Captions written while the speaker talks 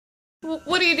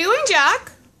What are you doing,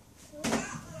 Jack?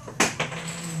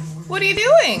 What are you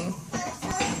doing?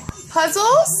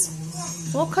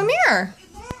 Puzzles? Well, come here.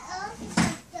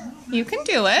 You can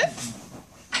do it.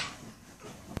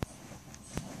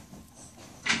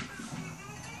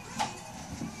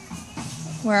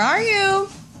 Where are you?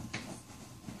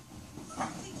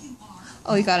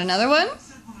 Oh, you got another one?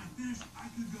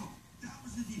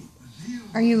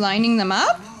 Are you lining them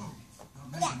up?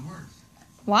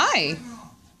 Why?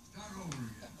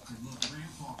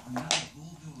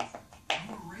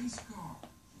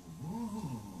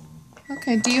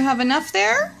 Okay, do you have enough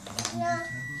there? No.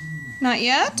 Not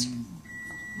yet?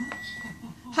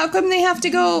 How come they have to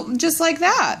go just like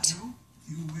that?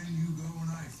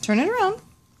 Turn it around.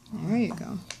 There you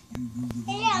go.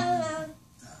 Hello.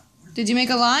 Did you make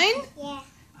a line? Yeah.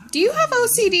 Do you have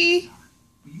OCD?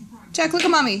 Jack, look at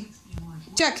mommy.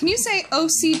 Jack, can you say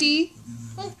OCD?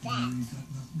 What's that?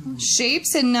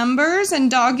 Shapes and numbers and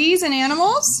doggies and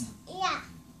animals? Yeah.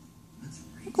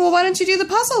 Well, why don't you do the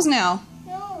puzzles now?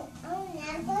 No,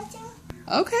 I'm not going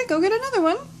to. Okay, go get another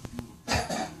one.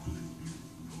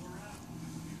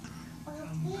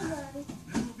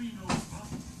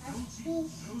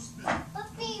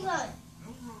 Puppy one.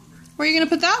 Where are you going to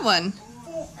put that one?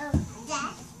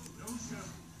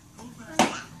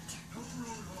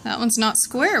 That one's not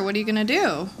square. What are you going to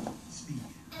do?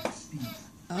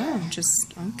 Oh,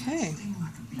 just, okay.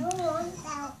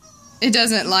 It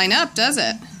doesn't line up, does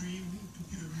it?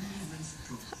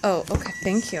 Oh, okay,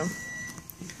 thank you.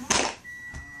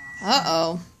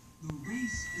 Uh-oh.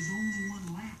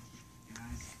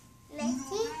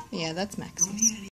 Maxie? Yeah, that's Maxie's.